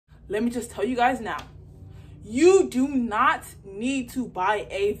let me just tell you guys now, you do not need to buy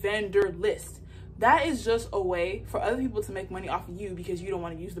a vendor list. That is just a way for other people to make money off of you because you don't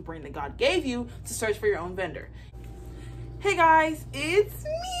want to use the brain that God gave you to search for your own vendor. Hey guys, it's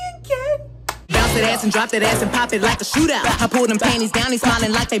me again. Bounce that ass and drop that ass and pop it like a shootout. I pull them panties down, they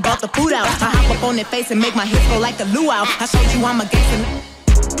smiling like they bought the food out. I hop up on their face and make my hips go like a luau. I showed you I'm a gangster.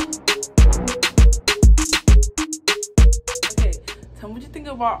 Okay, tell me what you think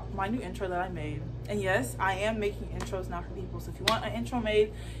about my new intro that I made. And yes, I am making intros now for people. So if you want an intro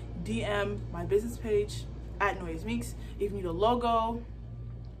made, DM my business page at nzewicasey. If you need a logo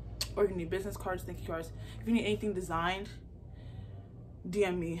or if you need business cards, thank you cards, if you need anything designed,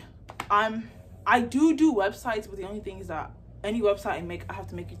 DM me. I do websites, but the only thing is that any website I make, I have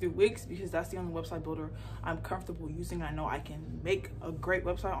to make it through Wix because that's the only website builder I'm comfortable using. I know I can make a great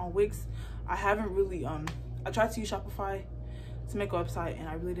website on Wix. I haven't really I tried to use Shopify to make a website and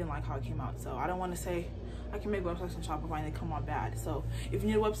I really didn't like how it came out. So I don't want to say I can make websites on Shopify and they come out bad. So if you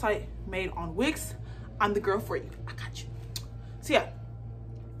need a website made on Wix, I'm the girl for you. I got you. So yeah,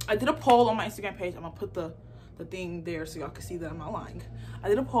 I did a poll on my Instagram page. I'm gonna put the thing there so y'all can see that I'm not lying. I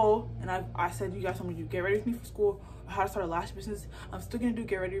did a poll and I said, you guys want me to do get ready with me for school or how to start a lash business. I'm still gonna do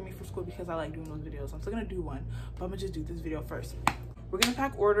get ready with me for school because I like doing those videos. I'm still gonna do one, but I'm gonna just do this video first. We're gonna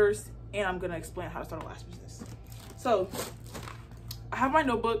pack orders and I'm gonna explain how to start a lash business. So I have my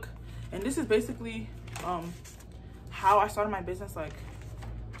notebook and this is basically how I started my business, like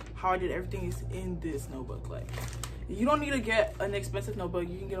how I did everything is in this notebook. Like you don't need to get an expensive notebook.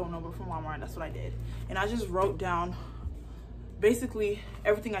 You can get a notebook from Walmart. That's what I did. And I just wrote down basically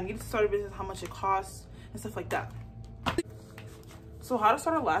everything I needed to start a business, how much it costs and stuff like that. So how to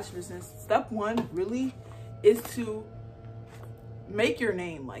start a lash business. Step one really is to make your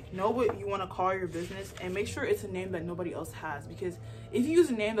name, like know what you want to call your business and make sure it's a name that nobody else has, because if you use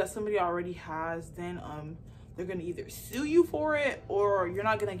a name that somebody already has, then they're gonna either sue you for it or you're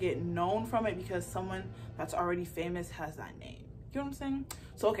not gonna get known from it because someone that's already famous has that name. You know what I'm saying?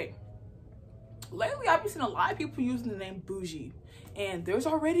 So okay, lately I've been seeing a lot of people using the name Bougie, and there's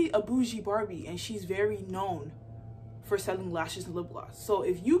already a Bougie Barbie and she's very known for selling lashes and lip gloss. So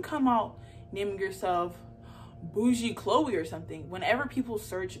if you come out naming yourself Bougie Chloe or something, whenever people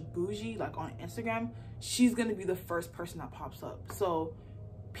search Bougie like on Instagram, she's gonna be the first person that pops up. So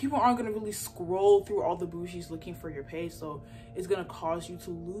people aren't gonna really scroll through all the bougies looking for your page, so it's gonna cause you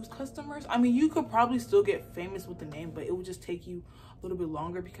to lose customers. I mean, you could probably still get famous with the name, but it will just take you a little bit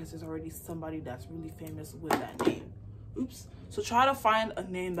longer because there's already somebody that's really famous with that name. Oops. So try to find a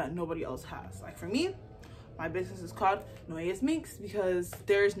name that nobody else has. Like for me, my business is called nzewicasey because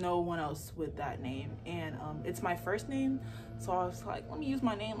there's no one else with that name, and it's my first name, so I was like, let me use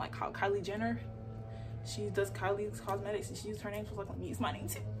my name, like how Kylie Jenner, she does Kylie's Cosmetics and she used her name, so I was like, let me use my name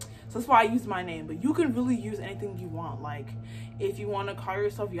too. So that's why I used my name. But you can really use anything you want. Like if you want to call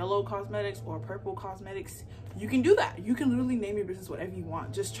yourself Yellow Cosmetics or Purple Cosmetics, you can do that. You can literally name your business whatever you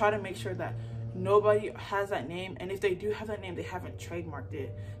want. Just try to make sure that nobody has that name, and if they do have that name, they haven't trademarked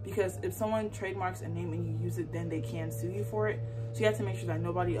it, because if someone trademarks a name and you use it, then they can sue you for it. So you have to make sure that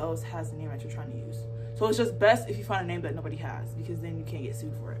nobody else has the name that you're trying to use. So it's just best if you find a name that nobody has, because then you can't get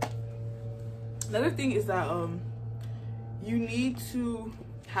sued for it. Another thing is that you need to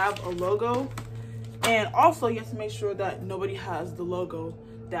have a logo, and also you have to make sure that nobody has the logo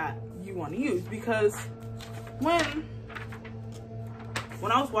that you want to use, because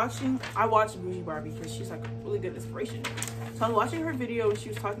when I was watching, I watched Bougie Barbie because she's like a really good inspiration. So I was watching her video and she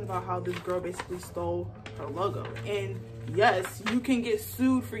was talking about how this girl basically stole her logo. And yes, you can get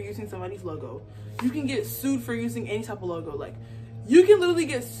sued for using somebody's logo. You can get sued for using any type of logo. Like you can literally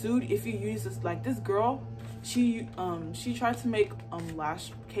get sued if you use this. Like this girl, she tried to make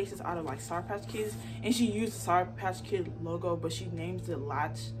lash cases out of like Sour Patch Kids, and she used the Sour Patch Kid logo, but she named it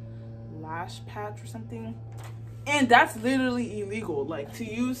Lash Patch or something. And that's literally illegal. Like to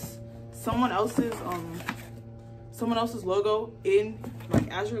use someone else's logo in like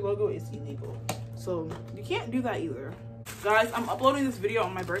as your logo is illegal. So you can't do that either. Guys, I'm uploading this video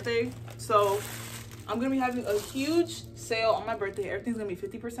on my birthday, so I'm gonna be having a huge sale on my birthday. Everything's gonna be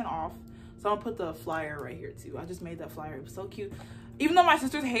 50% off. So I'm gonna put the flyer right here too. I just made that flyer. It was so cute. Even though my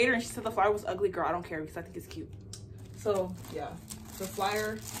sister's a hater and she said the flyer was ugly, girl, I don't care because I think it's cute. So yeah, the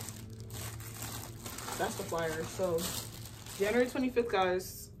flyer. That's the flyer. So January 25th,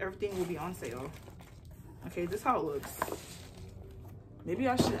 guys, everything will be on sale. Okay, this is how it looks. Maybe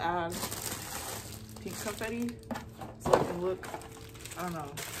I should add pink confetti so it can look, I don't know,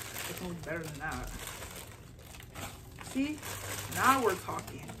 it can look better than that. See, now we're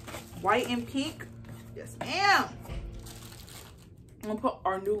talking. White and pink, yes ma'am. I'm gonna put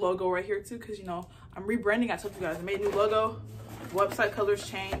our new logo right here too, because you know I'm rebranding. I told you guys I made a new logo, website colors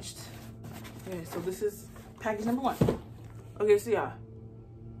changed. Okay, so this is package number 1. Okay, so yeah,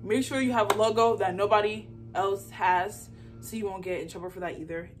 make sure you have a logo that nobody else has, so you won't get in trouble for that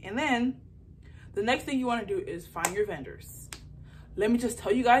either. And then the next thing you want to do is find your vendors. Let me just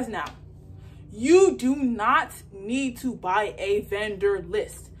tell you guys now, you do not need to buy a vendor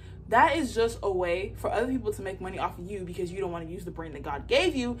list. That is just a way for other people to make money off of you because you don't want to use the brain that God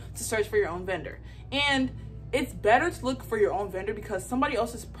gave you to search for your own vendor. And it's better to look for your own vendor because somebody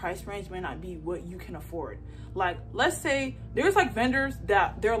else's price range may not be what you can afford. Like, let's say there's like vendors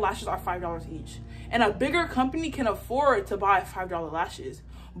that their lashes are $5 each, and a bigger company can afford to buy $5 lashes.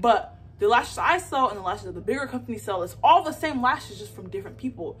 But the lashes I sell and the lashes that the bigger companies sell is all the same lashes, just from different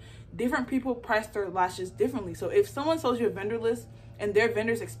people. Different people price their lashes differently. So if someone sells you a vendor list and their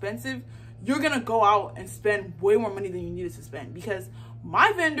vendor is expensive, you're gonna go out and spend way more money than you needed to spend, because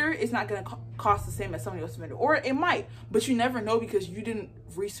my vendor is not gonna cost the same as somebody else's vendor, or it might, but you never know because you didn't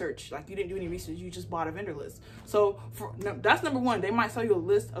research, like you didn't do any research, you just bought a vendor list. So that's number 1. They might sell you a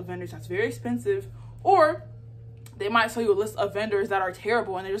list of vendors that's very expensive, or they might sell you a list of vendors that are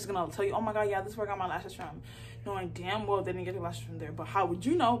terrible and they're just gonna tell you, oh my god, yeah, this is where I got my lashes from, knowing damn well they didn't get their lashes from there. But how would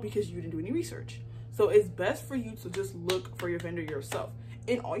you know? Because you didn't do any research. So it's best for you to just look for your vendor yourself.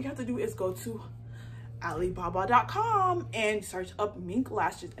 And all you have to do is go to Alibaba.com and search up mink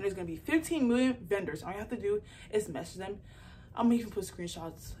lashes, and there's gonna be 15 million vendors. All you have to do is message them. I'm gonna even put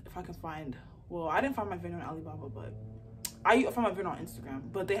screenshots if I can find. Well, I didn't find my vendor on Alibaba, but I found my vendor on Instagram.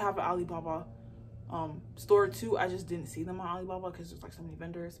 But they have an Alibaba store too. I just didn't see them on Alibaba because there's like so many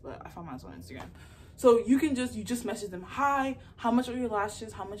vendors, but I found mine on Instagram. So you just message them, hi, how much are your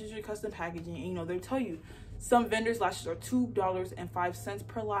lashes? How much is your custom packaging? And you know, they'll tell you. Some vendors' lashes are $2.05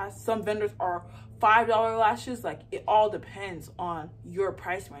 per lash. Some vendors are $5 lashes. Like, it all depends on your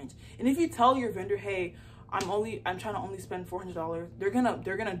price range. And if you tell your vendor, hey, I'm trying to only spend $400, they're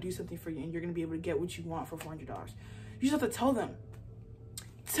gonna do something for you, and you're gonna be able to get what you want for $400. You just have to tell them.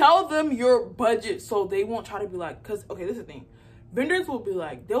 Tell them your budget, so they won't try to be like, because okay, this is the thing. Vendors will be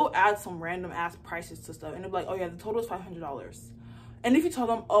like, they'll add some random ass prices to stuff, and they'll be like, oh yeah, the total is $500. And if you tell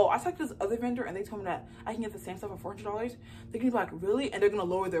them, oh, I talked to this other vendor and they told me that I can get the same stuff for $400, they're gonna be like, really? And they're gonna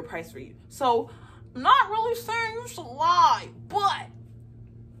lower their price for you. So I'm not really saying you should lie, but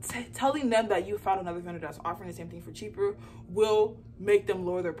telling them that you found another vendor that's offering the same thing for cheaper will make them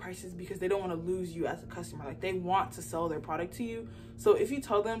lower their prices, because they don't want to lose you as a customer. Like, they want to sell their product to you. So if you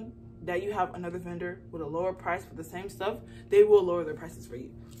tell them that you have another vendor with a lower price for the same stuff, they will lower their prices for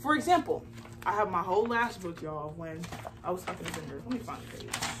you. For example, I have my whole lash book, y'all, when I was talking to vendors. Let me find the page.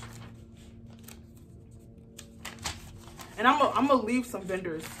 And I'm gonna leave some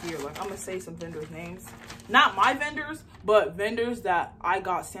vendors here. Like, I'm gonna say some vendors' names. Not my vendors, but vendors that I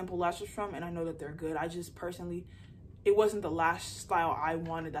got sample lashes from, and I know that they're good. I just personally, it wasn't the lash style I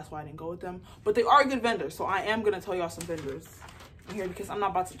wanted. That's why I didn't go with them. But they are good vendors, so I am gonna tell y'all some vendors in here, because I'm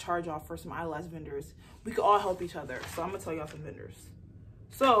not about to charge y'all for some eyelash vendors. We could all help each other. So I'm gonna tell y'all some vendors.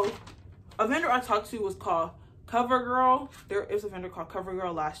 So a vendor I talked to was called CoverGirl. There is a vendor called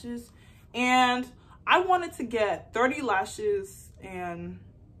CoverGirl Lashes, and I wanted to get 30 lashes and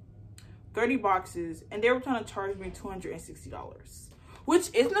 30 boxes, and they were trying to charge me $260, which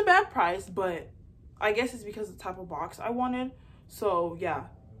isn't a bad price, but I guess it's because of the type of box I wanted. So yeah.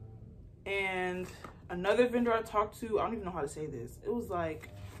 And another vendor I talked to, I don't even know how to say this. It was like,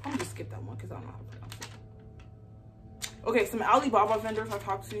 I'm gonna just skip that one because I don't know how to pronounce it. Okay, some Alibaba vendors I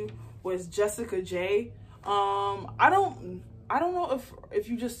talked to was Jessica J. I don't know if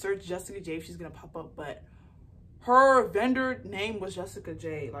you just search Jessica J if she's gonna pop up, but her vendor name was Jessica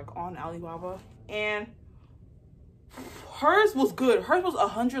J, like on Alibaba, and hers was good. Hers was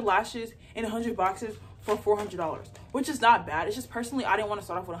 100 lashes and 100 boxes for $400, which is not bad. It's just personally I didn't want to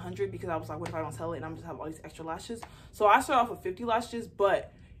start off with 100 because I was like, what if I don't sell it and I'm just have all these extra lashes? So I started off with 50 lashes,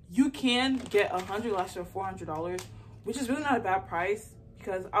 but you can get 100 lashes for $400, which is really not a bad price,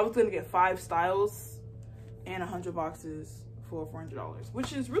 because I was gonna get 5 styles and 100 boxes for $400,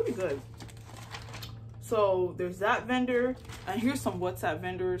 which is really good. So there's that vendor, and here's some WhatsApp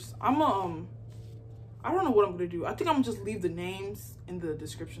vendors. I don't know what I'm gonna do. I think I'm gonna just leave the names in the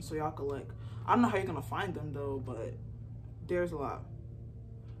description so y'all can like, I don't know how you're gonna find them though, but there's a lot.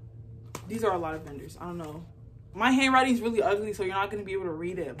 These are a lot of vendors. I don't know. My handwriting is really ugly, so you're not gonna be able to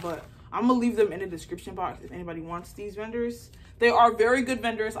read it, but I'm gonna leave them in the description box if anybody wants these vendors. They are very good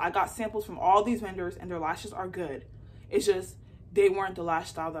vendors. I got samples from all these vendors, and their lashes are good. It's just they weren't the lash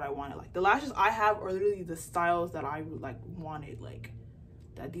style that I wanted. Like, the lashes I have are literally the styles that I like wanted, like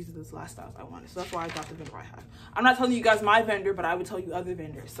that these are the lash styles I wanted. So that's why I got the vendor I have. I'm not telling you guys my vendor, but I would tell you other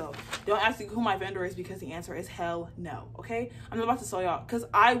vendors. So don't ask me who my vendor is, because the answer is hell no, okay? I'm not about to tell y'all, because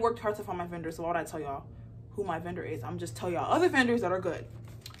I worked hard to find my vendor, so why would I tell y'all who my vendor is? I'm just tell y'all other vendors that are good.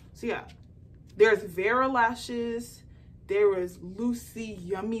 So yeah, there's Vera lashes, there is Lucy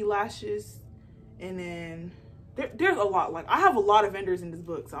Yummy lashes, and then there's a lot. Like, I have a lot of vendors in this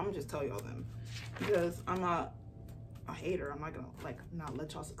book, so I'm gonna just tell y'all them, because I'm not a hater. I'm not gonna like not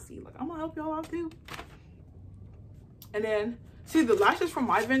let y'all succeed. Like, I'm gonna help y'all out too. And then see the lashes from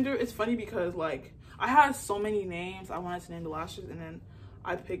my vendor, it's funny because like I had so many names I wanted to name the lashes, and then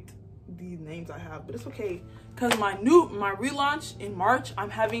I picked these names I have, but it's okay, because my relaunch in March,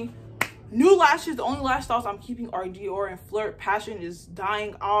 I'm having new lashes. The only lash styles I'm keeping are Dior and Flirt. Passion is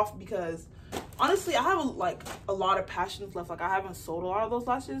dying off, because honestly I have a lot of passions left. Like, I haven't sold a lot of those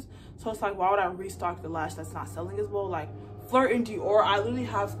lashes, so it's like, why would I restock the lash that's not selling as well? Like Flirt and Dior, I literally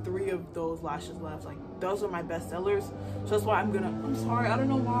have 3 of those lashes left. Like, those are my best sellers. So that's why I'm sorry, I don't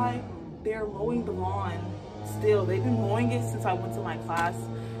know why they're mowing the lawn still. They've been mowing it since I went to my class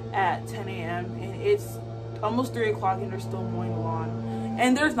at 10 a.m. and it's almost 3 o'clock and they're still mowing the lawn.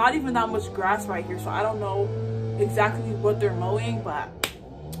 And there's not even that much grass right here, so I don't know exactly what they're mowing, but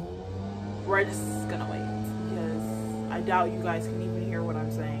we're just gonna wait, because I doubt you guys can even hear what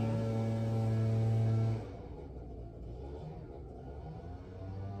I'm saying.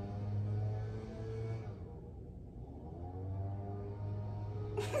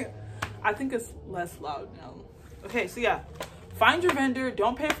 I think it's less loud now. Okay, so yeah, find your vendor.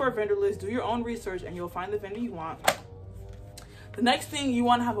 Don't pay for a vendor list. Do your own research and you'll find the vendor you want. The next thing, you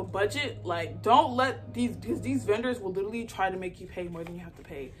want to have a budget. Like, don't let because these vendors will literally try to make you pay more than you have to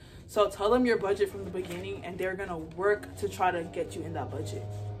pay. So tell them your budget from the beginning, and they're gonna work to try to get you in that budget.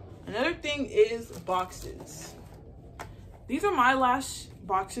 Another thing is boxes. These are my lash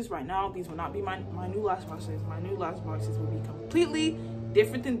boxes right now. These will not be my new lash boxes. My new lash boxes will be completely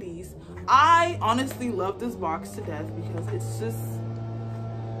different than these. I honestly love this box to death, because it's just,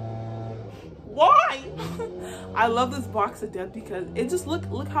 why? I love this box to death because it just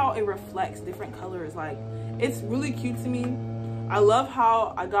look how it reflects different colors. Like, it's really cute to me. I love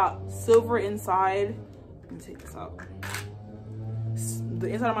how I got silver inside. Let me take this out. The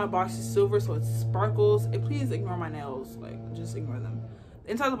inside of my box is silver, so it sparkles. And please ignore my nails, like, just ignore them.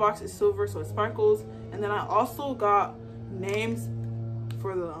 The inside of the box is silver, so it sparkles. And then I also got names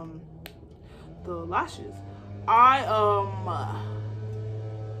for the lashes. I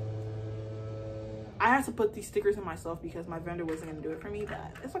had to put these stickers in myself because my vendor wasn't gonna do it for me,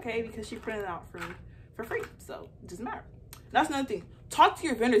 but it's okay because she printed it out for me for free, so it doesn't matter. That's another thing. Talk to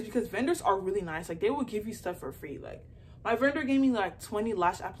your vendors, because vendors are really nice. Like, they will give you stuff for free. Like, my vendor gave me like 20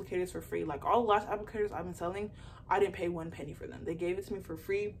 lash applicators for free. Like, all the lash applicators I've been selling, I didn't pay 1 penny for them. They gave it to me for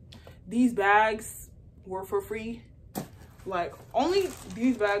free. These bags were for free. Like, only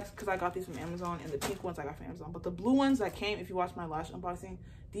these bags, because I got these from Amazon, and the pink ones I got from Amazon, but the blue ones that came, if you watch my lash unboxing,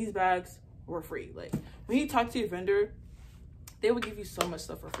 these bags were free. Like, when you talk to your vendor, they will give you so much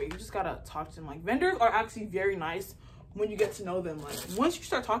stuff for free. You just gotta talk to them. Like, vendors are actually very nice when you get to know them. Like, once you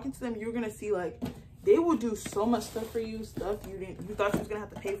start talking to them, you're gonna see, like, they will do so much stuff for you, stuff you thought you was gonna have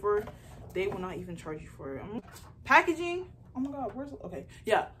to pay for. They will not even charge you for it. Packaging. Oh my god, okay,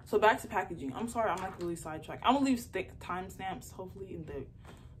 yeah, so back to packaging. I'm sorry, I'm like really sidetracked. I'm gonna leave timestamps hopefully in the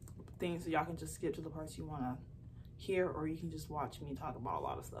things, so y'all can just skip to the parts you want to hear, or you can just watch me talk about a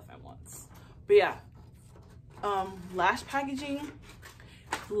lot of stuff at once. But yeah, lash packaging,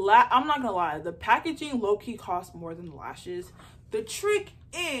 I'm not gonna lie, the packaging low-key costs more than the lashes. The trick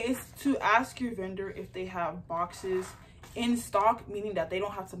is to ask your vendor if they have boxes in stock, meaning that they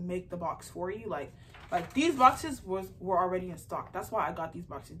don't have to make the box for you. Like these boxes were already in stock. That's why I got these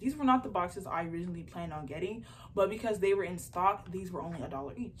boxes. These were not the boxes I originally planned on getting, but because they were in stock, these were only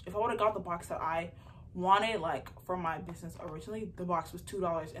 $1 each. If I would have got the box that I wanted, like, for my business originally, the box was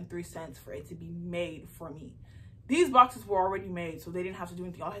 $2.03 for it to be made for me. These boxes were already made, so they didn't have to do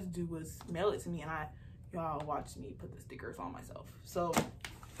anything. All I had to do was mail it to me, and y'all watched me put the stickers on myself. So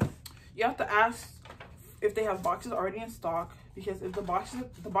you have to ask if they have boxes already in stock, because if the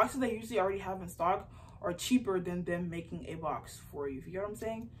boxes they usually already have in stock are cheaper than them making a box for you, if you get what I'm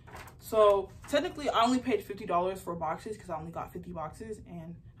saying. So technically I only paid $50 for boxes because I only got 50 boxes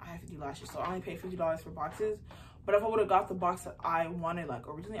and I have 50 lashes, so I only paid $50 for boxes. But if I would have got the box that I wanted, like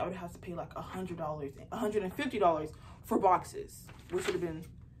originally, I would have to pay like $100, $150 for boxes, which would have been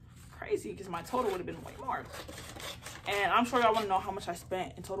crazy because my total would have been way more. And I'm sure y'all want to know how much I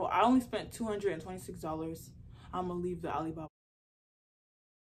spent in total. I only spent $226. I'm gonna leave the Alibaba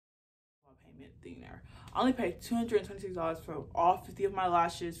payment thing there. I only paid $226 for all 50 of my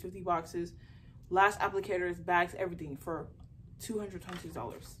lashes, 50 boxes, lash applicators, bags, everything for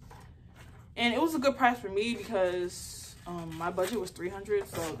 $226. And it was a good price for me because my budget was $300.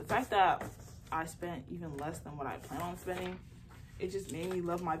 So the fact that I spent even less than what I planned on spending, it just made me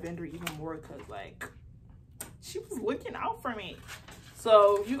love my vendor even more because, like, she was looking out for me.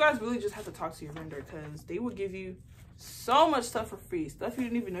 So you guys really just have to talk to your vendor because they will give you so much stuff for free. Stuff you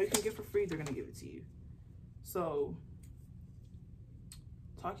didn't even know you can get for free, they're going to give it to you. So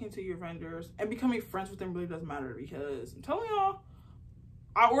talking to your vendors and becoming friends with them really does matter because I'm telling y'all,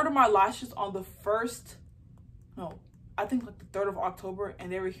 I ordered my lashes on the 1st, no, I think like the 3rd of October,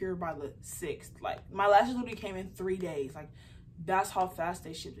 and they were here by the 6th. Like, my lashes literally came in 3 days. Like, that's how fast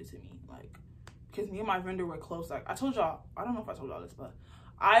they shipped it to me. Like, because me and my vendor were close. Like, I told y'all, I don't know if I told y'all this, but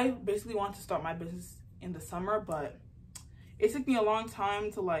I basically wanted to start my business in the summer, but it took me a long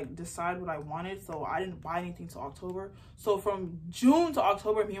time to like decide what I wanted, so I didn't buy anything till October. So from June to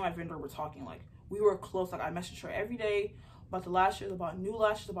October, me and my vendor were talking. Like, we were close. Like, I messaged her every day about the lashes, about new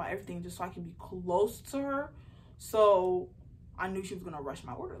lashes, about everything, just so I can be close to her. So I knew she was gonna rush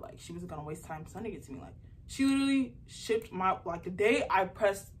my order. Like, she wasn't gonna waste time sending it to me. Like, she literally shipped my, like, the day I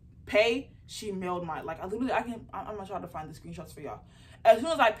pressed pay, she mailed my, like, I'm gonna try to find the screenshots for y'all. As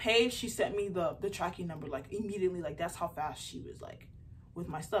soon as I paid, she sent me the tracking number, like, immediately. Like, that's how fast she was, like, with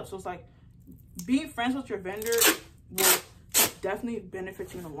my stuff. So it's like, being friends with your vendor will definitely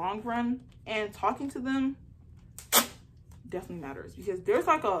benefit you in the long run, and talking to them definitely matters because there's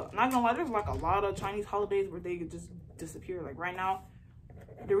like not gonna lie, there's like a lot of Chinese holidays where they could just disappear. Like, right now,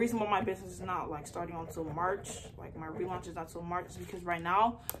 the reason why my business is not like starting until March, like my relaunch is not till March, is because right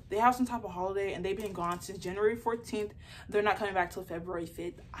now they have some type of holiday and they've been gone since January 14th. They're not coming back till February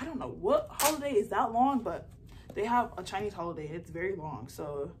 5th. I don't know what holiday is that long, but they have a Chinese holiday. It's very long.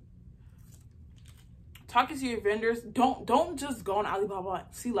 So talking to your vendors, don't just go on Alibaba,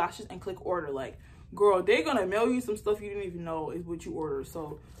 see lashes, and click order. Like, girl, they're gonna mail you some stuff you didn't even know is what you ordered.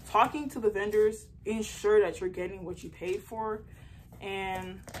 So talking to the vendors, ensure that you're getting what you paid for.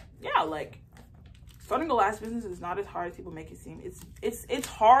 And yeah, like, starting a lash business is not as hard as people make it seem. It's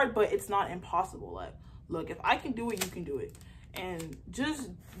hard, but it's not impossible. Like, look, if I can do it, you can do it. And just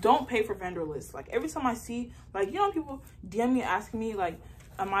don't pay for vendor lists. Like, every time I see, like, you know, people DM me asking me, like,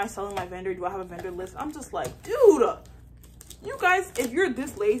 am I selling my vendor? Do I have a vendor list? I'm just like, dude, you guys, if you're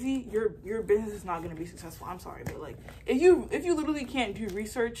this lazy, your business is not gonna be successful. I'm sorry, but like, if you literally can't do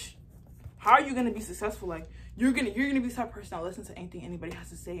research, how are you gonna be successful? Like, you're gonna be the type of person that listens to anything anybody has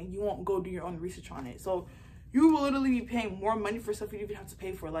to say, and you won't go do your own research on it. So you will literally be paying more money for stuff you didn't even have to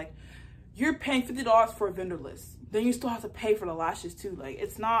pay for. Like, you're paying $50 for a vendor list, then you still have to pay for the lashes too. Like,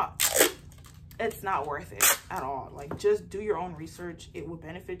 it's not worth it at all. Like, just do your own research. It will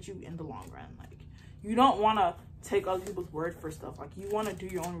benefit you in the long run. Like, you don't want to take other people's word for stuff. Like, you want to do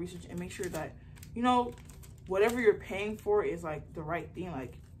your own research and make sure that, you know, whatever you're paying for is like the right thing.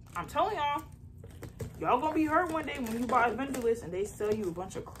 Like, I'm telling y'all gonna be hurt one day when you buy a vendor list and they sell you a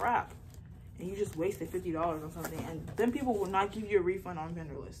bunch of crap and you just wasted $50 on something, and then people will not give you a refund on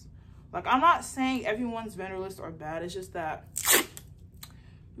vendor lists. Like, I'm not saying everyone's vendor lists are bad. It's just that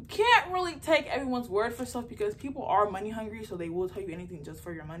you can't really take everyone's word for stuff because people are money hungry, so they will tell you anything just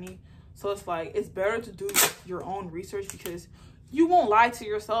for your money. So it's like, it's better to do your own research because you won't lie to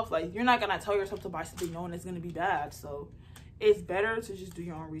yourself. Like, you're not gonna tell yourself to buy something knowing it's gonna be bad. So it's better to just do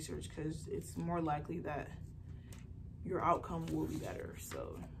your own research because it's more likely that your outcome will be better.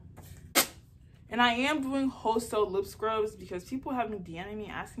 So, and I am doing wholesale lip scrubs because people have been DMing me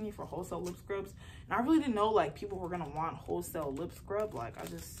asking me for wholesale lip scrubs, and I really didn't know like people were gonna want wholesale lip scrub. Like,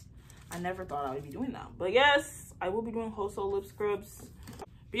 I never thought I would be doing that. But yes, I will be doing wholesale lip scrubs.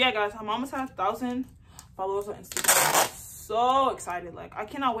 But yeah, guys, I'm almost at 1,000 followers on Instagram. I'm so excited. Like, I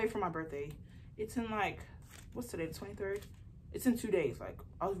cannot wait for my birthday. It's in like, what's today, the 23rd? It's in 2 days. Like,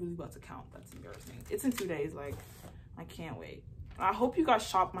 I was really about to count. That's embarrassing. It's in 2 days. Like, I can't wait. I hope you guys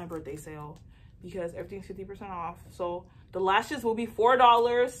shop my birthday sale because everything's 50% off. So the lashes will be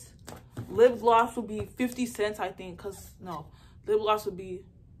 $4. Lip gloss will be 50 cents, I think. Cause no, lip gloss will be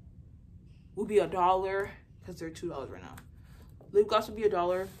 $1 because they're $2 right now. Lip gloss will be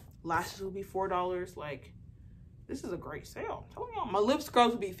 $1. Lashes will be $4. Like, this is a great sale. I'm telling y'all, my lip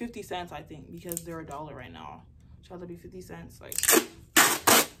scrubs will be 50 cents, I think, because they're $1 right now. So that'll be 50 cents. Like,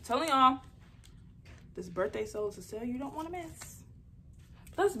 telling y'all, this birthday sale is a sale you don't want to miss.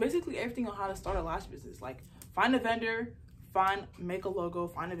 That's basically everything on how to start a lash business. Like, find a vendor, make a logo,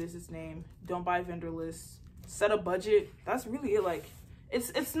 find a business name, don't buy vendor lists, set a budget. That's really it. Like,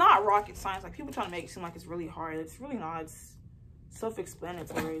 it's not rocket science. Like, people trying to make it seem like it's really hard. It's really not. It's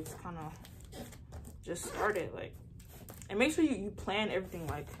self-explanatory. It's kind of just start it, like, and make sure you plan everything,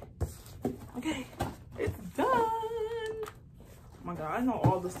 like, okay, it's done. Oh my god, I know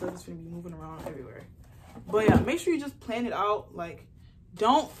all the stuff is gonna be moving around everywhere, but yeah, make sure you just plan it out. Like,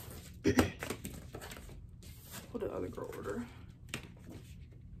 don't what did the other girl order?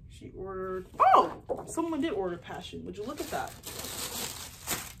 She ordered, oh, someone did order Passion. Would you look at that?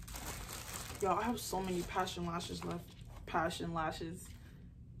 Y'all, I have so many Passion lashes left. Passion lashes.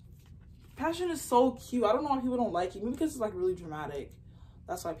 Passion is so cute. I don't know why people don't like it. Maybe because it's like really dramatic.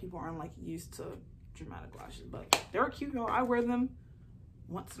 That's why people aren't like used to dramatic lashes. But they're cute, y'all. I wear them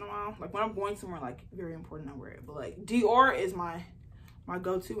once in a while. Like when I'm going somewhere like very important, I wear it. But like Dior is my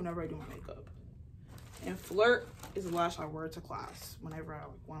go-to whenever I do my makeup. And Flirt is the lash I wear to class. Whenever I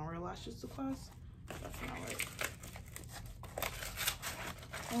want to wear lashes to class, that's when I wear it.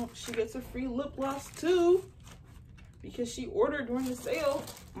 Oh, she gets a free lip gloss too because she ordered during the sale.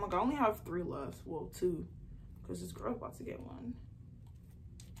 Oh my god, I only have 3 left. Well, 2, because this girl's about to get one.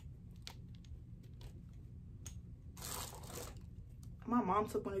 My mom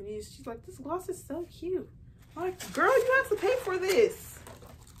took one of these. She's like, this gloss is so cute. I'm like, girl, you have to pay for this.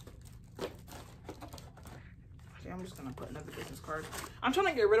 Okay, I'm just gonna put another business card. I'm trying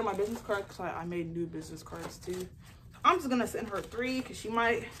to get rid of my business card because I made new business cards too. I'm just gonna send her 3 because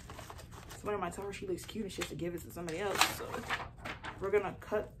somebody might tell her she looks cute and she has to give it to somebody else. So we're gonna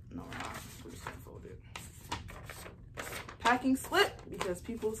cut, no we're not, we're just gonna fold it. Packing slip because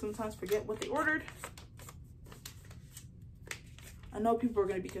people sometimes forget what they ordered. I know people are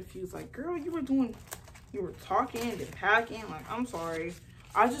gonna be confused, like, girl, you were talking and packing. Like, I'm sorry.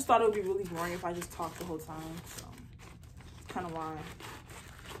 I just thought it would be really boring if I just talked the whole time. So kind of why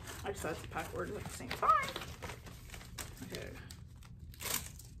I decided to pack orders at the same time. Okay.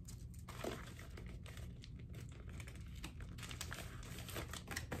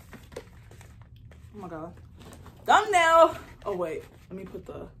 Oh my god. Thumbnail! Oh wait, let me put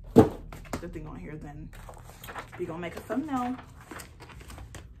the thing on here, then we gonna make a thumbnail.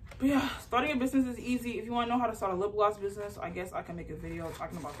 But yeah, starting a business is easy. If you want to know how to start a lip gloss business, I guess I can make a video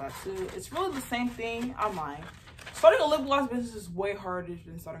talking about that too. It's really the same thing. I'm lying. Starting a lip gloss business is way harder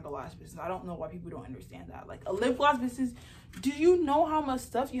than starting a lash business. I don't know why people don't understand that. Like, a lip gloss business, do you know how much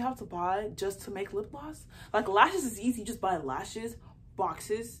stuff you have to buy just to make lip gloss? Like, lashes is easy. You just buy lashes,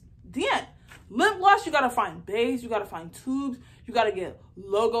 boxes, the end. Lip gloss, you gotta find base, you gotta find tubes, you gotta get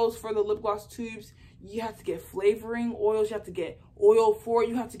logos for the lip gloss tubes, you have to get flavoring oils, you have to get oil for it,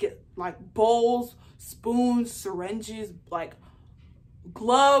 you have to get like bowls, spoons, syringes, like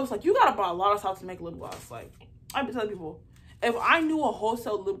gloves. Like, you gotta buy a lot of stuff to make lip gloss. Like, I've been telling people, if I knew what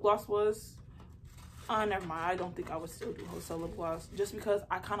wholesale lip gloss was, never mind, I don't think I would still do wholesale lip gloss, just because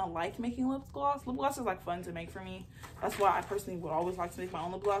I kind of like making lip gloss. Lip gloss is like fun to make for me. That's why I personally would always like to make my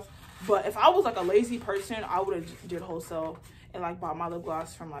own lip gloss. But if I was like a lazy person, I would have did wholesale and like bought my lip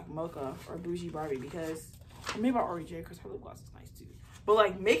gloss from like Mocha or Bougie Barbie, because, or maybe I already did because her lip gloss is nice too. But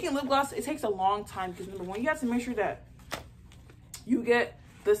like, making lip gloss, it takes a long time, because number one, you have to make sure that you get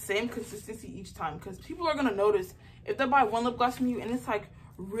the same consistency each time, because people are gonna notice if they buy one lip gloss from you and it's like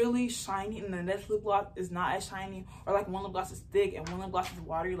really shiny and the next lip gloss is not as shiny, or like one lip gloss is thick and one lip gloss is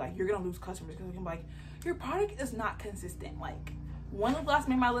watery, like, you're gonna lose customers because they can be like, your product is not consistent. Like, one lip gloss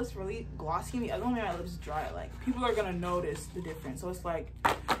made my lips really glossy and the other one made my lips dry. Like, people are gonna notice the difference. So it's like,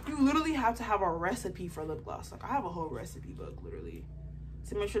 you literally have to have a recipe for lip gloss. Like, I have a whole recipe book literally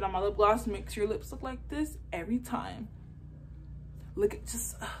to make sure that my lip gloss makes your lips look like this every time. Look at,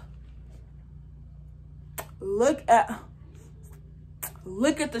 just look at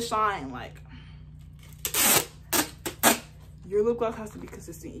the shine. Like, your lip gloss has to be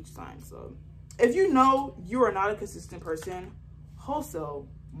consistent each time. So if you know you are not a consistent person, wholesale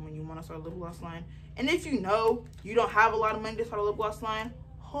when you want to start a lip gloss line. And if you know you don't have a lot of money to start a lip gloss line,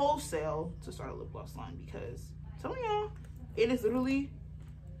 wholesale to start a lip gloss line, because I'm telling y'all, it is literally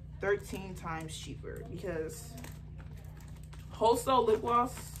 13 times cheaper. Because wholesale lip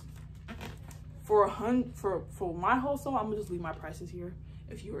gloss, for my wholesale, I'm gonna just leave my prices here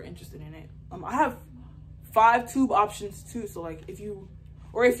if you are interested in it. I have 5 tube options too, so like, if you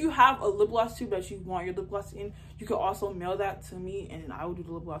have a lip gloss tube that you want your lip gloss in, you can also mail that to me and I will do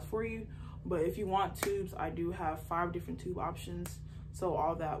the lip gloss for you. But if you want tubes, I do have 5 different tube options, so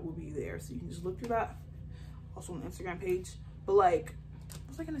all that will be there, so you can just look through that. Also on the Instagram page. But like, what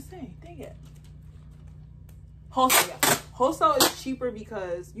was I gonna say? Dang it. Wholesale, yeah. Wholesale is cheaper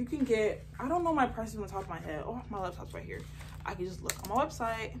because you can get, I don't know my prices on the top of my head. Oh, my laptop's right here. I can just look on my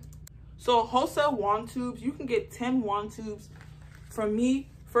website. So wholesale wand tubes, you can get 10 wand tubes from me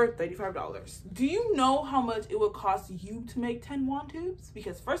for $35. Do you know how much it would cost you to make 10 wand tubes?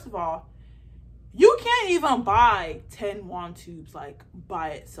 Because first of all, You can't even buy 10 wand tubes like by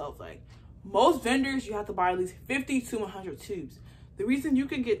itself. Like most vendors, you have to buy at least 50 to 100 tubes. The reason you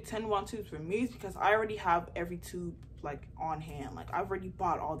can get 10 wand tubes from me is because I already have every tube like on hand. Like I've already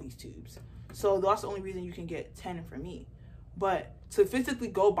bought all these tubes. So that's the only reason you can get 10 from me. But to physically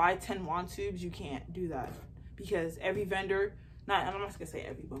go buy 10 wand tubes, you can't do that because every vendor, I'm not gonna say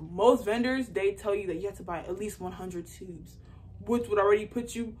every, but most vendors, they tell you that you have to buy at least 100 tubes, which would already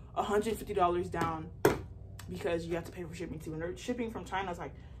put you $150 down because you have to pay for shipping too. And shipping from China is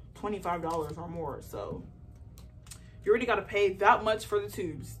like $25 or more. So you already got to pay that much for the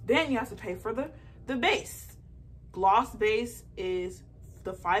tubes. Then you have to pay for the base. Gloss base is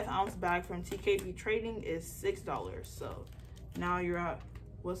the 5-ounce bag from TKB Trading is $6. So now you're at,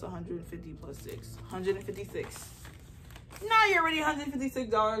 what's 150 plus 6? 156. Now you're already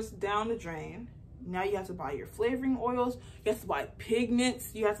 $156 down the drain. Now you have to buy your flavoring oils. You have to buy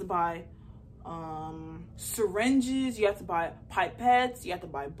pigments. You have to buy syringes. You have to buy pipettes. You have to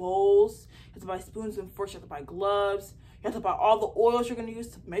buy bowls. You have to buy spoons and forks. You have to buy gloves. You have to buy all the oils you're going to use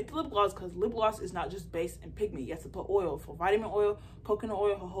to make the lip gloss, because lip gloss is not just base and pigment. You have to put oil for vitamin oil, coconut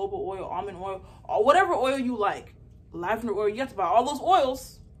oil, jojoba oil, almond oil, or whatever oil you like. Lavender oil. You have to buy all those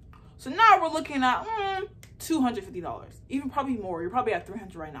oils. So now we're looking at $250, even probably more. You're probably at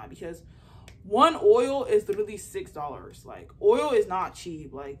 $300 right now because one oil is literally $6. Like oil is not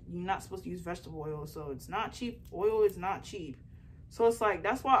cheap. Like you're not supposed to use vegetable oil, so it's not cheap. Oil is not cheap. So it's like,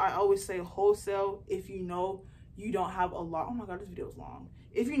 that's why I always say wholesale if you know you don't have a lot. Oh my god, this video is long.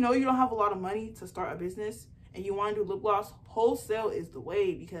 If you know you don't have a lot of money to start a business and you want to do lip gloss, wholesale is the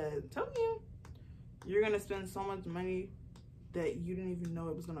way, because I'm telling you, you're gonna spend so much money that you didn't even know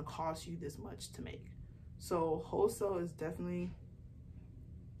it was gonna cost you this much to make. So wholesale is definitely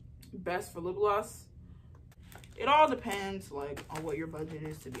best for lip gloss. It all depends like on what your budget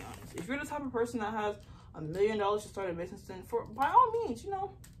is, to be honest. If you're the type of person that has $1 million to start a business, then by all means, you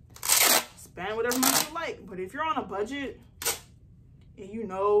know, spend whatever money you like. But if you're on a budget and you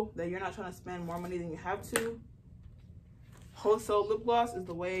know that you're not trying to spend more money than you have to, wholesale lip gloss is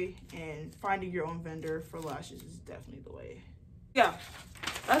the way, and finding your own vendor for lashes is definitely the way. Yeah,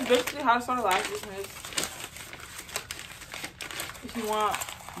 that's basically how to start a lash business. If you want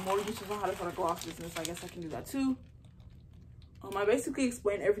more YouTube on how to start a gloss business, I guess I can do that too. I basically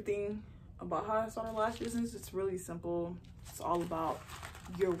explained everything about how to start a lash business. It's really simple. It's all about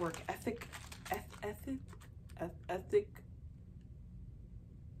your work ethic. I'm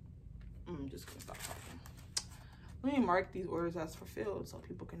just gonna stop talking. Let me mark these orders as fulfilled so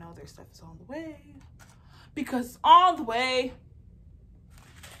people can know their stuff is on the way, because it's on the way.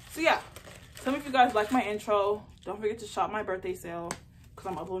 So yeah, tell me if you guys like my intro. Don't forget to shop my birthday sale,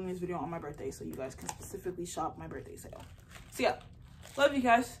 because I'm uploading this video on my birthday, so you guys can specifically shop my birthday sale. So yeah, love you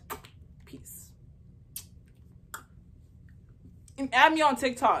guys. Peace. And add me on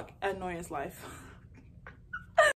TikTok at Annoyance Life.